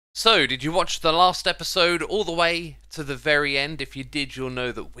So, did you watch the last episode all the way to the very end? If you did, you'll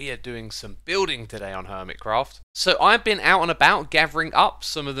know that we are doing some building today on Hermitcraft. So I've been out and about gathering up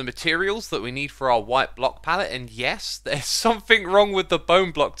some of the materials that we need for our white block palette, and yes, there's something wrong with the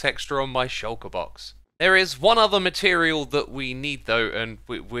bone block texture on my shulker box. There is one other material that we need though, and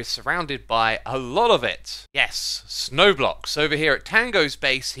we're surrounded by a lot of it. Yes, snow blocks. Over here at Tango's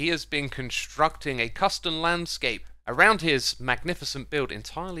base, he has been constructing a custom landscape around his magnificent build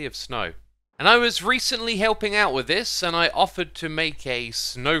entirely of snow. And I was recently helping out with this, and I offered to make a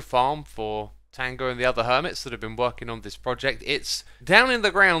snow farm for Tango and the other hermits that have been working on this project. It's down in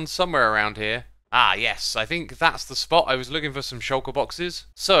the ground somewhere around here. Ah yes, I think that's the spot. I was looking for some shulker boxes.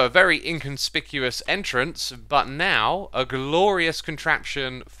 So a very inconspicuous entrance, but now a glorious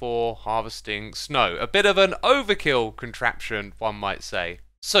contraption for harvesting snow. A bit of an overkill contraption, one might say.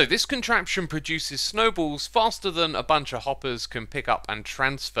 So this contraption produces snowballs faster than a bunch of hoppers can pick up and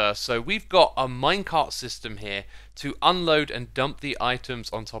transfer, so we've got a minecart system here to unload and dump the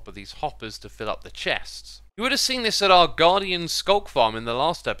items on top of these hoppers to fill up the chests. You would have seen this at our Guardian Skulk Farm in the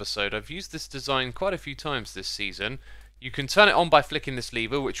last episode. I've used this design quite a few times this season. You can turn it on by flicking this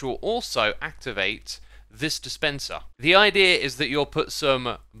lever, which will also activate this dispenser. The idea is that you'll put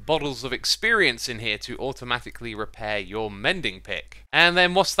some bottles of experience in here to automatically repair your mending pick. And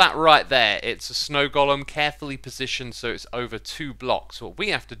then what's that right there? It's a snow golem carefully positioned so it's over 2 blocks. What we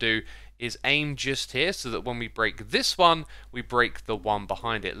have to do is aim just here so that when we break this one, we break the one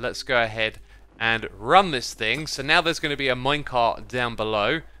behind it. Let's go ahead and run this thing. So now there's going to be a minecart down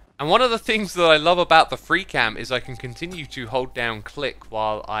below. And one of the things that I love about the free cam is I can continue to hold down click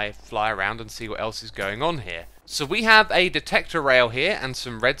while I fly around and see what else is going on here. So we have a detector rail here and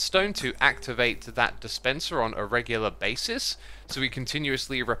some redstone to activate that dispenser on a regular basis. So we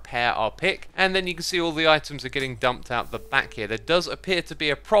continuously repair our pick, and then you can see all the items are getting dumped out the back here. There does appear to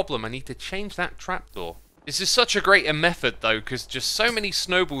be a problem. I need to change that trapdoor. This is such a great method though, because just so many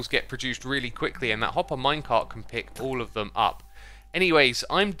snowballs get produced really quickly and that hopper minecart can pick all of them up. Anyways,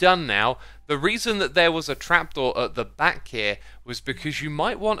 I'm done now. The reason that there was a trapdoor at the back here was because you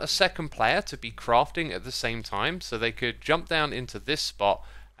might want a second player to be crafting at the same time, so they could jump down into this spot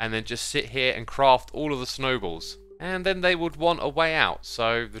and then just sit here and craft all of the snowballs. And then they would want a way out,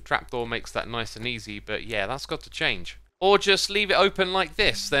 so the trapdoor makes that nice and easy, but yeah, that's got to change. Or just leave it open like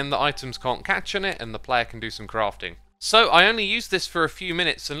this, then the items can't catch on it and the player can do some crafting. So I only used this for a few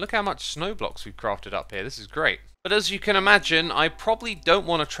minutes, and look how much snow blocks we've crafted up here. This is great. But as you can imagine, I probably don't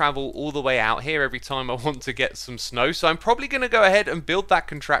want to travel all the way out here every time I want to get some snow, so I'm probably going to go ahead and build that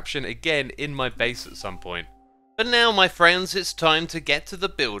contraption again in my base at some point. But now, my friends, it's time to get to the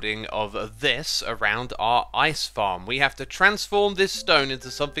building of this around our ice farm. We have to transform this stone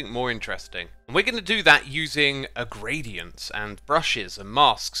into something more interesting. And we're going to do that using a gradient and brushes and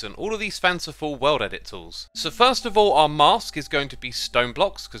masks and all of these fanciful world edit tools. So first of all, our mask is going to be stone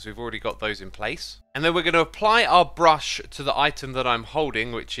blocks because we've already got those in place. And then we're going to apply our brush to the item that I'm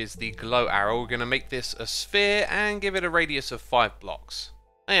holding, which is the glow arrow. We're going to make this a sphere and give it a radius of 5 blocks.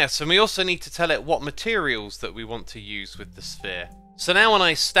 Yes, and we also need to tell it what materials that we want to use with the sphere. So now when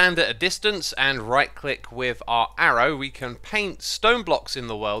I stand at a distance and right click with our arrow, we can paint stone blocks in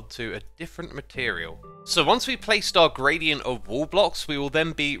the world to a different material. So once we've placed our gradient of wall blocks, we will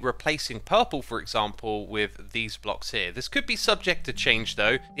then be replacing purple, for example, with these blocks here. This could be subject to change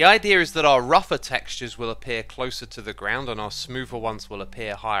though. The idea is that our rougher textures will appear closer to the ground and our smoother ones will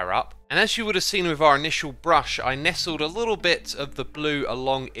appear higher up. And as you would have seen with our initial brush, I nestled a little bit of the blue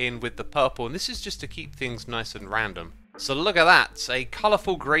along in with the purple, and this is just to keep things nice and random. So look at that, a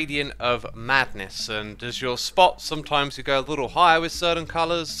colourful gradient of madness, and as you'll spot, sometimes we go a little higher with certain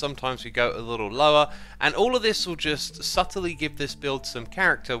colours, sometimes we go a little lower, and all of this will just subtly give this build some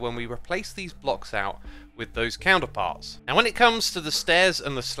character when we replace these blocks out with those counterparts. And when it comes to the stairs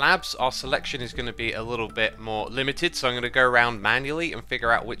and the slabs, our selection is going to be a little bit more limited, so I'm going to go around manually and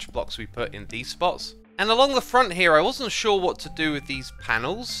figure out which blocks we put in these spots. And along the front here, I wasn't sure what to do with these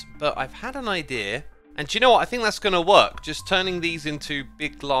panels, but I've had an idea. And do you know what? I think that's going to work. Just turning these into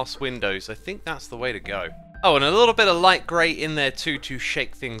big glass windows. I think that's the way to go. Oh, and a little bit of light grey in there too to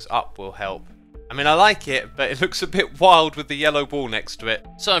shake things up will help. I mean, I like it, but it looks a bit wild with the yellow wall next to it.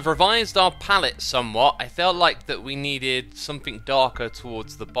 So I've revised our palette somewhat. I felt like that we needed something darker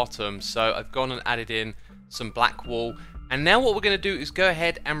towards the bottom, so I've gone and added in some black wool. And now what we're going to do is go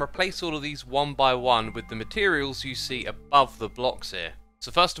ahead and replace all of these one by one with the materials you see above the blocks here.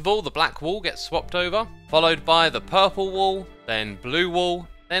 So first of all, the black wool gets swapped over, followed by the purple wool, then blue wool,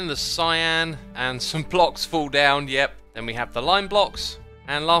 then the cyan, and some blocks fall down, yep. Then we have the lime blocks,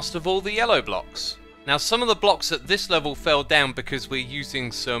 and last of all, the yellow blocks. Now some of the blocks at this level fell down because we're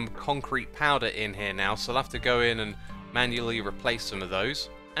using some concrete powder in here now, so I'll have to go in and manually replace some of those.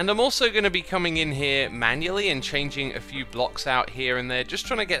 And I'm also going to be coming in here manually and changing a few blocks out here and there, just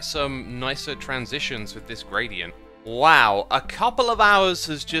trying to get some nicer transitions with this gradient. Wow, a couple of hours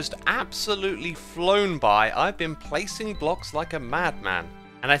has just absolutely flown by. I've been placing blocks like a madman.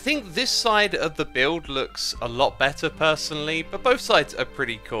 And I think this side of the build looks a lot better personally, but both sides are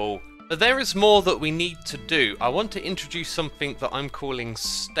pretty cool. But there is more that we need to do. I want to introduce something that I'm calling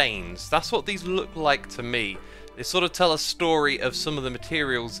stains. That's what these look like to me. They sort of tell a story of some of the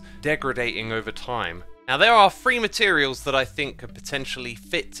materials degrading over time. Now there are 3 materials that I think could potentially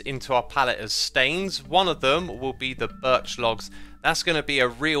fit into our palette as stains. One of them will be the birch logs. That's going to be a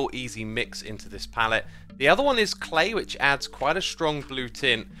real easy mix into this palette. The other one is clay, which adds quite a strong blue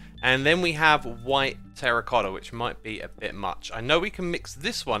tint. And then we have white terracotta, which might be a bit much. I know we can mix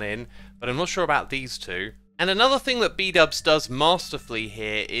this one in, but I'm not sure about these two. And another thing that B-Dubs does masterfully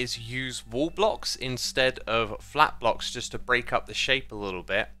here is use wall blocks instead of flat blocks, just to break up the shape a little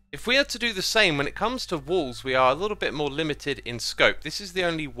bit. If we are to do the same, when it comes to walls, we are a little bit more limited in scope. This is the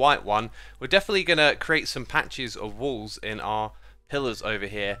only white one. We're definitely going to create some patches of walls in our pillars over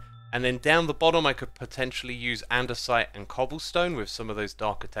here. And then down the bottom, I could potentially use andesite and cobblestone with some of those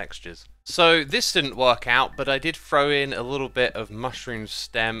darker textures. So this didn't work out, but I did throw in a little bit of mushroom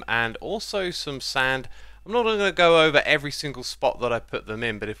stem and also some sand. I'm not going to go over every single spot that I put them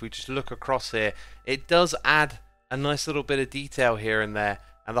in, but if we just look across here, it does add a nice little bit of detail here and there,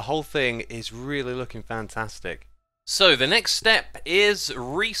 and the whole thing is really looking fantastic. So the next step is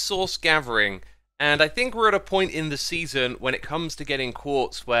resource gathering, and I think we're at a point in the season when it comes to getting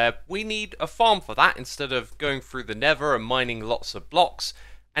quartz where we need a farm for that instead of going through the nether and mining lots of blocks.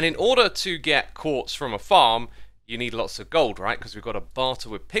 And in order to get quartz from a farm, you need lots of gold, right? Because we've got to barter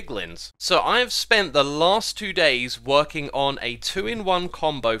with piglins. So I've spent the last 2 days working on a 2-in-1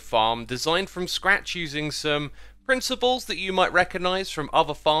 combo farm designed from scratch using some principles that you might recognize from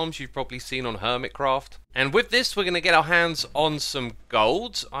other farms you've probably seen on Hermitcraft. And with this, we're going to get our hands on some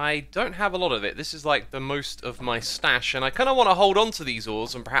gold. I don't have a lot of it. This is like the most of my stash, and I kind of want to hold on to these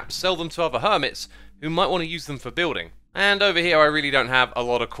ores and perhaps sell them to other hermits who might want to use them for building. And over here, I really don't have a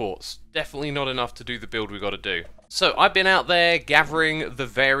lot of quartz. Definitely not enough to do the build we got to do. So I've been out there gathering the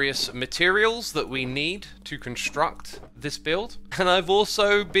various materials that we need to construct this build. And I've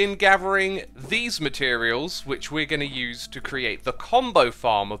also been gathering these materials, which we're going to use to create the combo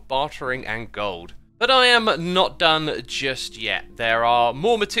farm of bartering and gold. But I am not done just yet. There are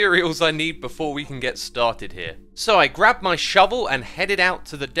more materials I need before we can get started here. So I grabbed my shovel and headed out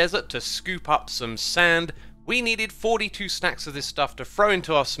to the desert to scoop up some sand. We needed 42 stacks of this stuff to throw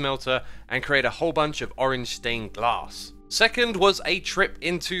into our smelter and create a whole bunch of orange stained glass. Second was a trip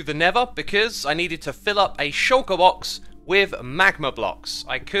into the nether because I needed to fill up a shulker box with magma blocks.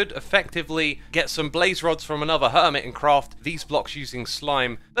 I could effectively get some blaze rods from another hermit and craft these blocks using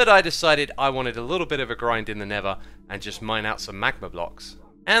slime, but I decided I wanted a little bit of a grind in the nether and just mine out some magma blocks.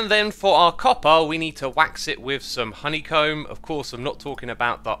 And then for our copper, we need to wax it with some honeycomb. Of course, I'm not talking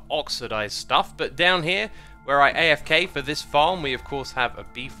about the oxidized stuff, but down here, where I AFK for this farm, we of course have a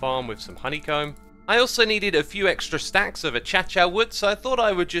bee farm with some honeycomb. I also needed a few extra stacks of a cha-cha wood, so I thought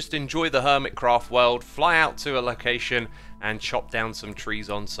I would just enjoy the Hermitcraft world, fly out to a location, and chop down some trees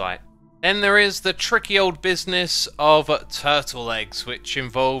on site. Then there is the tricky old business of turtle eggs, which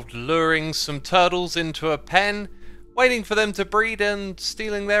involved luring some turtles into a pen, waiting for them to breed and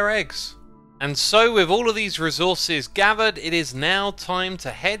stealing their eggs. And so with all of these resources gathered, it is now time to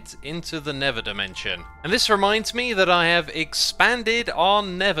head into the nether dimension. And this reminds me that I have expanded our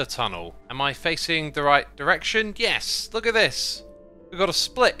nether tunnel. Am I facing the right direction? Yes, look at this. We've got a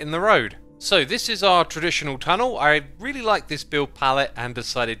split in the road. So this is our traditional tunnel. I really like this build palette and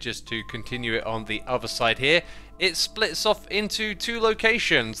decided just to continue it on the other side here. It splits off into 2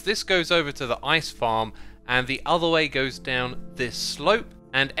 locations. This goes over to the ice farm and the other way goes down this slope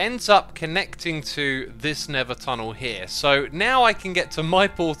and ends up connecting to this nether tunnel here. So now I can get to my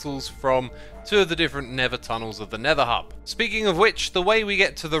portals from 2 of the different nether tunnels of the nether hub. Speaking of which, the way we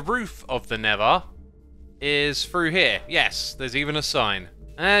get to the roof of the nether is through here. Yes, there's even a sign.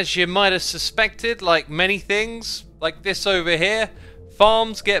 As you might have suspected, like many things, like this over here,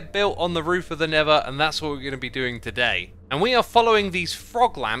 farms get built on the roof of the nether, and that's what we're going to be doing today. And we are following these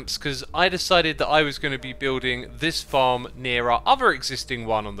frog lamps because I decided that I was going to be building this farm near our other existing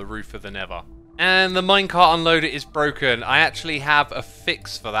one on the roof of the nether. And the minecart unloader is broken. I actually have a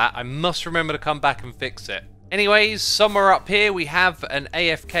fix for that. I must remember to come back and fix it. Anyways, somewhere up here we have an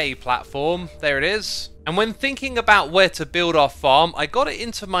AFK platform. There it is. And when thinking about where to build our farm, I got it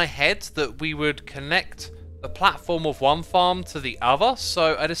into my head that we would connect the platform of one farm to the other,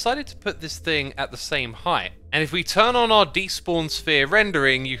 so I decided to put this thing at the same height. And if we turn on our despawn sphere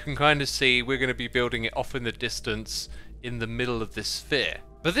rendering, you can kind of see we're going to be building it off in the distance in the middle of this sphere.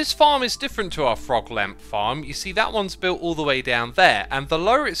 But this farm is different to our frog lamp farm. You see, that one's built all the way down there, and the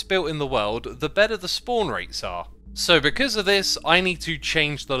lower it's built in the world, the better the spawn rates are. So because of this, I need to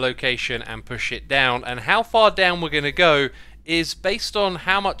change the location and push it down, and how far down we're going to go is based on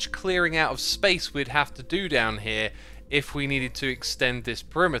how much clearing out of space we'd have to do down here if we needed to extend this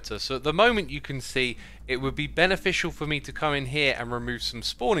perimeter. So at the moment you can see it would be beneficial for me to come in here and remove some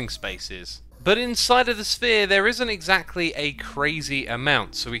spawning spaces. But inside of the sphere there isn't exactly a crazy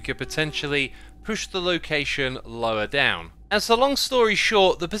amount, so we could potentially push the location lower down. And so long story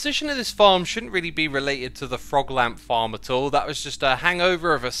short, the position of this farm shouldn't really be related to the frog lamp farm at all. That was just a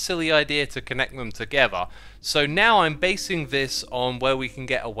hangover of a silly idea to connect them together. So now I'm basing this on where we can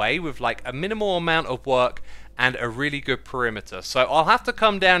get away with like a minimal amount of work and a really good perimeter. So I'll have to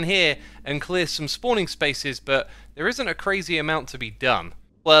come down here and clear some spawning spaces, but there isn't a crazy amount to be done.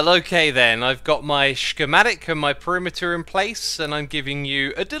 Well, okay then, I've got my schematic and my perimeter in place, and I'm giving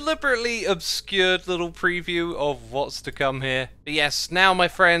you a deliberately obscured little preview of what's to come here. But yes, now my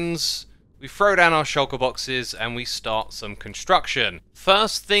friends, we throw down our shulker boxes and we start some construction.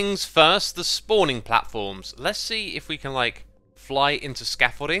 First things first, the spawning platforms. Let's see if we can like fly into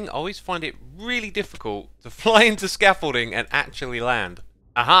scaffolding. I always find it really difficult to fly into scaffolding and actually land.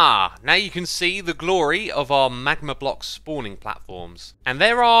 Aha! Now you can see the glory of our magma block spawning platforms. And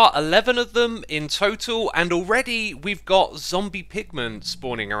there are 11 of them in total, and already we've got zombie pigmen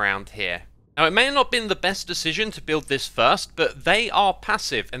spawning around here. Now it may not have been the best decision to build this first, but they are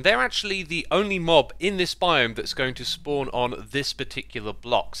passive, and they're actually the only mob in this biome that's going to spawn on this particular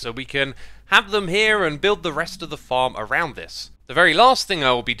block. So we can have them here and build the rest of the farm around this. The very last thing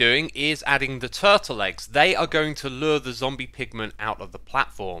I will be doing is adding the turtle eggs. They are going to lure the zombie pigmen out of the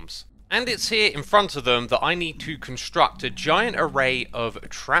platforms. And it's here in front of them that I need to construct a giant array of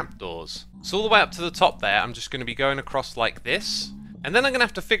trapdoors. So all the way up to the top there, I'm just going to be going across like this. And then I'm going to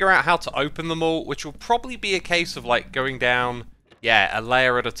have to figure out how to open them all, which will probably be a case of like going down, yeah, a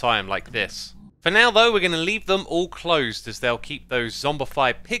layer at a time like this. For now though, we're going to leave them all closed as they'll keep those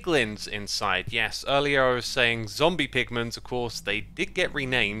zombified piglins inside. Yes, earlier I was saying zombie pigments, of course, they did get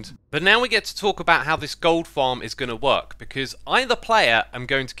renamed. But now we get to talk about how this gold farm is going to work, because I, the player, am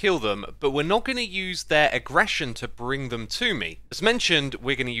going to kill them, but we're not going to use their aggression to bring them to me. As mentioned,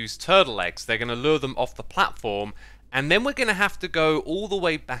 we're going to use turtle eggs. They're going to lure them off the platform, and then we're going to have to go all the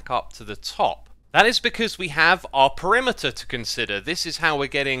way back up to the top. That is because we have our perimeter to consider. This is how we're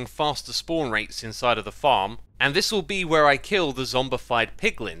getting faster spawn rates inside of the farm. And this will be where I kill the zombified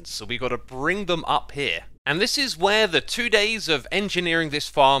piglins. So we got to bring them up here. And this is where the 2 days of engineering this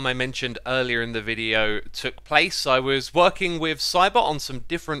farm I mentioned earlier in the video took place. I was working with Cyber on some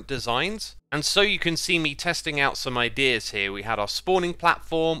different designs. And so you can see me testing out some ideas here. We had our spawning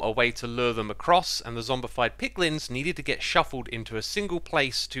platform, a way to lure them across, and the zombified piglins needed to get shuffled into a single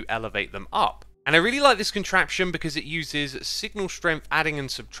place to elevate them up. And I really like this contraption because it uses signal strength adding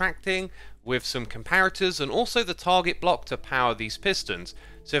and subtracting with some comparators, and also the target block to power these pistons.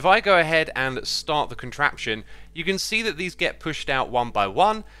 So if I go ahead and start the contraption, you can see that these get pushed out one by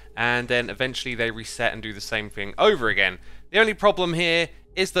one, and then eventually they reset and do the same thing over again. The only problem here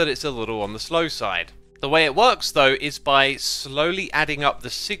is that it's a little on the slow side. The way it works though is by slowly adding up the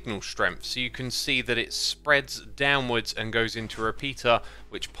signal strength, so you can see that it spreads downwards and goes into a repeater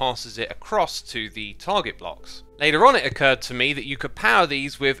which passes it across to the target blocks. Later on it occurred to me that you could power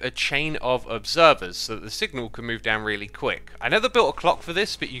these with a chain of observers so that the signal can move down really quick. I never built a clock for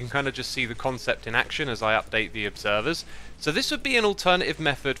this, but you can kind of just see the concept in action as I update the observers. So this would be an alternative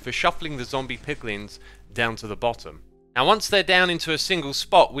method for shuffling the zombie piglins down to the bottom. Now once they're down into a single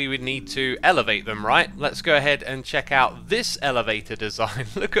spot, we would need to elevate them, right? Let's go ahead and check out this elevator design.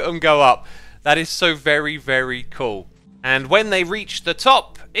 Look at them go up. That is so very, very cool. And when they reach the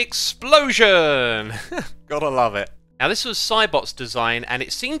top, explosion! Gotta love it. Now this was Cybot's design, and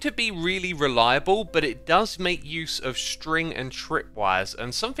it seemed to be really reliable, but it does make use of string and tripwires,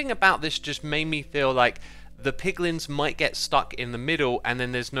 and something about this just made me feel like the piglins might get stuck in the middle, and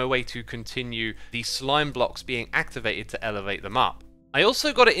then there's no way to continue the slime blocks being activated to elevate them up. I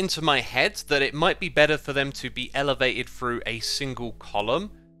also got it into my head that it might be better for them to be elevated through a single column.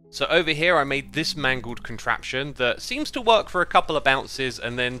 So over here I made this mangled contraption that seems to work for a couple of bounces,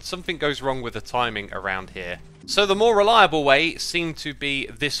 and then something goes wrong with the timing around here. So the more reliable way seemed to be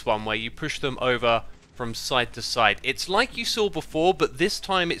this one, where you push them over from side to side. It's like you saw before, but this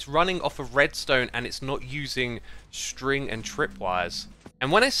time it's running off of redstone and it's not using string and tripwires.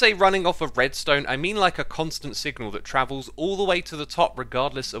 And when I say running off of redstone, I mean like a constant signal that travels all the way to the top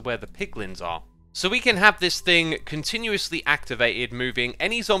regardless of where the piglins are. So we can have this thing continuously activated, moving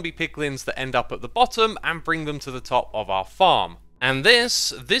any zombie piglins that end up at the bottom and bring them to the top of our farm. And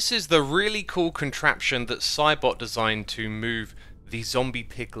this is the really cool contraption that Cybot designed to move the zombie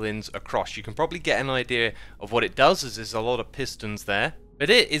piglins across. You can probably get an idea of what it does, as there's a lot of pistons there. But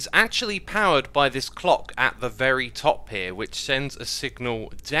it is actually powered by this clock at the very top here, which sends a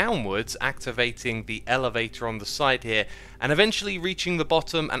signal downwards, activating the elevator on the side here, and eventually reaching the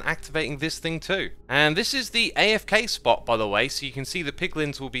bottom and activating this thing too. And this is the AFK spot, by the way, so you can see the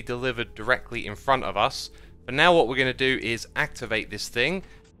piglins will be delivered directly in front of us. But now what we're going to do is activate this thing.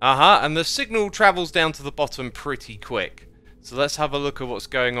 And the signal travels down to the bottom pretty quick. So let's have a look at what's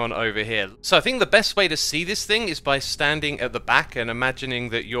going on over here. So I think the best way to see this thing is by standing at the back and imagining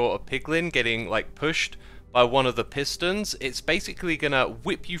that you're a piglin getting like pushed by one of the pistons. It's basically going to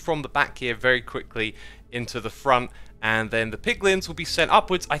whip you from the back here very quickly into the front, and then the piglins will be sent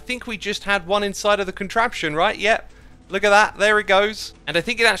upwards. I think we just had one inside of the contraption, right? Yep. Look at that, there it goes. And I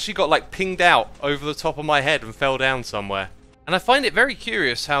think it actually got like pinged out over the top of my head and fell down somewhere. And I find it very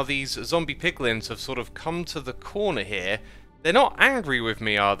curious how these zombie piglins have sort of come to the corner here. They're not angry with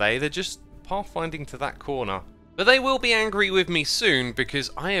me, are they? They're just pathfinding to that corner. But they will be angry with me soon because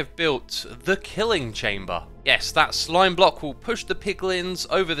I have built the killing chamber. Yes, that slime block will push the piglins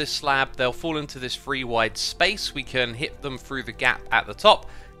over this slab. They'll fall into this free wide space. We can hit them through the gap at the top,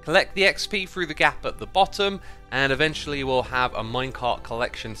 collect the XP through the gap at the bottom, and eventually we'll have a minecart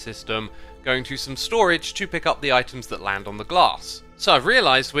collection system going to some storage to pick up the items that land on the glass. So I've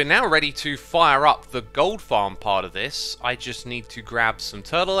realised we're now ready to fire up the gold farm part of this. I just need to grab some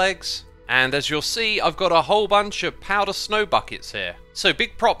turtle eggs. And as you'll see, I've got a whole bunch of powder snow buckets here. So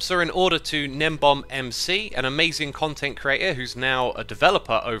big props are in order to Nembom MC, an amazing content creator who's now a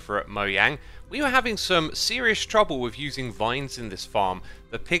developer over at Mojang. We were having some serious trouble with using vines in this farm.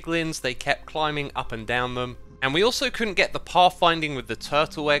 The piglins, they kept climbing up and down them. And we also couldn't get the pathfinding with the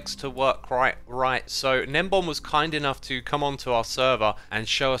turtle eggs to work right, so Nembom was kind enough to come onto our server and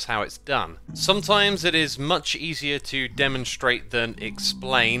show us how it's done. Sometimes it is much easier to demonstrate than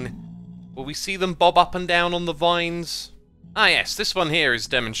explain. Will we see them bob up and down on the vines? Ah yes, this one here is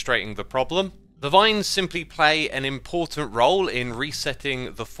demonstrating the problem. The vines simply play an important role in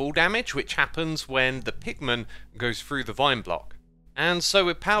resetting the fall damage, which happens when the pigman goes through the vine block. And so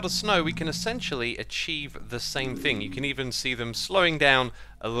with powder snow we can essentially achieve the same thing. You can even see them slowing down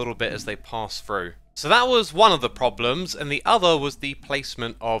a little bit as they pass through. So that was one of the problems, and the other was the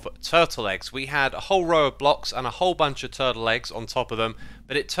placement of turtle eggs. We had a whole row of blocks and a whole bunch of turtle eggs on top of them,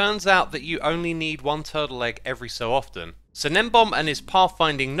 but it turns out that you only need one turtle egg every so often. So Nembom and his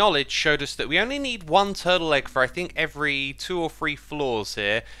pathfinding knowledge showed us that we only need one turtle egg for I think every 2 or 3 floors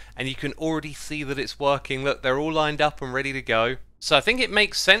here, and you can already see that it's working. Look, they're all lined up and ready to go. So I think it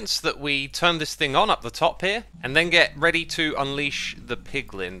makes sense that we turn this thing on up the top here, and then get ready to unleash the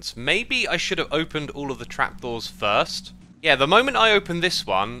piglins. Maybe I should have opened all of the trapdoors first. Yeah, the moment I open this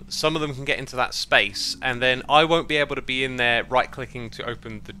one, some of them can get into that space, and then I won't be able to be in there right-clicking to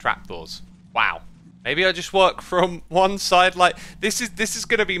open the trapdoors. Wow. Maybe I just work from one side. Like, this is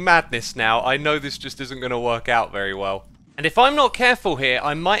going to be madness now. I know this just isn't going to work out very well. And if I'm not careful here,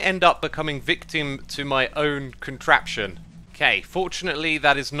 I might end up becoming victim to my own contraption. Okay, fortunately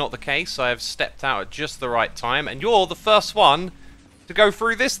that is not the case. I have stepped out at just the right time, and you're the first one to go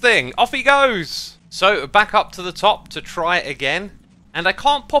through this thing. Off he goes! So, back up to the top to try it again. And I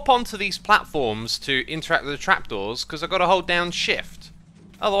can't pop onto these platforms to interact with the trapdoors because I've got to hold down shift.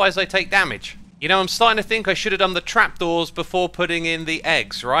 Otherwise I take damage. You know, I'm starting to think I should have done the trapdoors before putting in the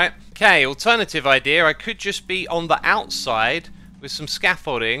eggs, right? Okay, alternative idea. I could just be on the outside with some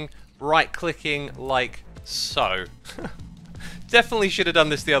scaffolding, right-clicking like so. Definitely should have done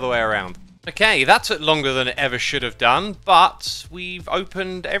this the other way around. Okay, that took longer than it ever should have done, but we've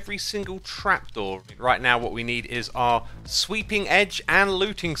opened every single trapdoor. Right now what we need is our sweeping edge and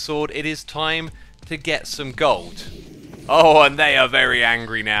looting sword. It is time to get some gold. Oh, and they are very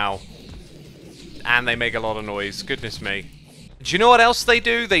angry now. And they make a lot of noise, goodness me. Do you know what else they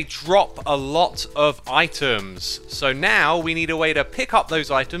do? They drop a lot of items. So now we need a way to pick up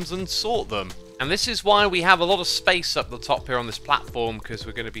those items and sort them. And this is why we have a lot of space up the top here on this platform, because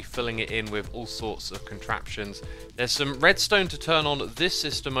we're going to be filling it in with all sorts of contraptions. There's some redstone to turn on this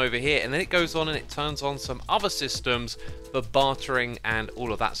system over here, and then it goes on and it turns on some other systems for bartering and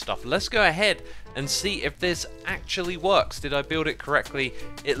all of that stuff. Let's go ahead and see if this actually works. Did I build it correctly?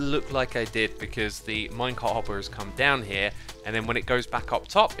 It looked like I did, because the minecart hopper has come down here, and then when it goes back up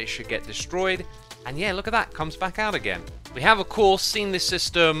top, it should get destroyed. And yeah, look at that, comes back out again. We have, of course, seen this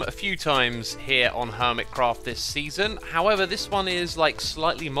system a few times here on Hermitcraft this season. However, this one is like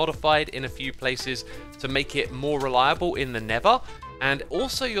slightly modified in a few places to make it more reliable in the Nether. And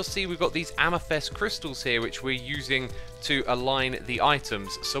also you'll see we've got these amethyst crystals here, which we're using to align the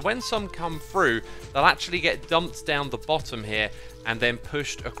items. So when some come through, they'll actually get dumped down the bottom here and then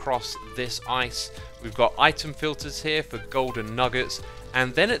pushed across this ice. We've got item filters here for golden nuggets.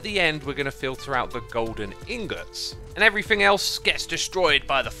 And then at the end, we're going to filter out the golden ingots. And everything else gets destroyed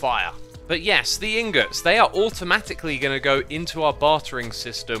by the fire. But yes, the ingots, they are automatically going to go into our bartering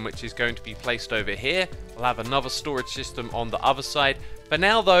system, which is going to be placed over here. We'll have another storage system on the other side. For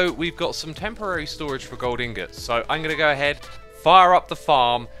now, though, we've got some temporary storage for gold ingots. So I'm going to go ahead, fire up the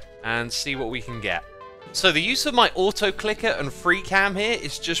farm, and see what we can get. So the use of my auto clicker and free cam here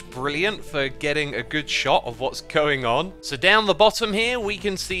is just brilliant for getting a good shot of what's going on. So down the bottom here, we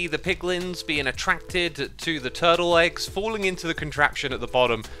can see the piglins being attracted to the turtle eggs, falling into the contraption at the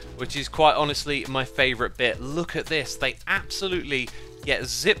bottom, which is quite honestly my favorite bit. Look at this, they absolutely get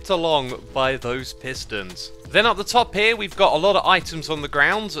zipped along by those pistons. Then up the top here, we've got a lot of items on the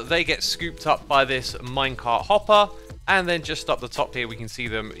ground. They get scooped up by this minecart hopper. And then just up the top here, we can see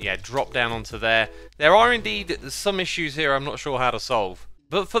them, drop down onto there. There are indeed some issues here I'm not sure how to solve.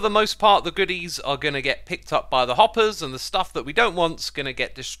 But for the most part, the goodies are going to get picked up by the hoppers, and the stuff that we don't want is going to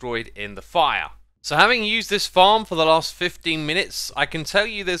get destroyed in the fire. So having used this farm for the last 15 minutes, I can tell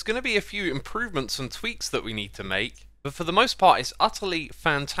you there's going to be a few improvements and tweaks that we need to make. But for the most part, it's utterly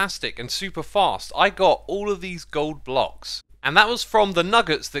fantastic and super fast. I got all of these gold blocks. And that was from the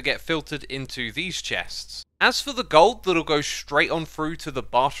nuggets that get filtered into these chests. As for the gold that'll go straight on through to the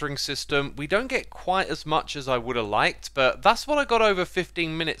bartering system, we don't get quite as much as I would have liked, but that's what I got over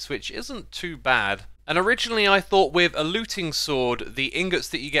 15 minutes, which isn't too bad. And originally I thought with a looting sword, the ingots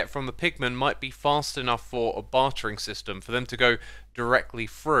that you get from the pigmen might be fast enough for a bartering system, for them to go directly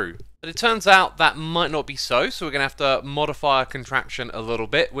through. But it turns out that might not be so we're going to have to modify our contraption a little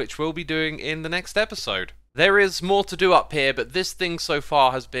bit, which we'll be doing in the next episode. There is more to do up here, but this thing so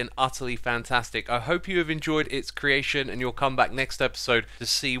far has been utterly fantastic. I hope you have enjoyed its creation, and you'll come back next episode to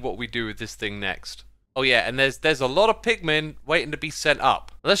see what we do with this thing next. Oh yeah, and there's a lot of pigmen waiting to be sent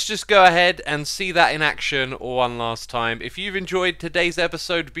up. Let's just go ahead and see that in action one last time. If you've enjoyed today's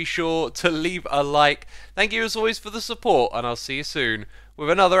episode, be sure to leave a like. Thank you as always for the support, and I'll see you soon with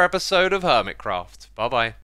another episode of Hermitcraft. Bye bye.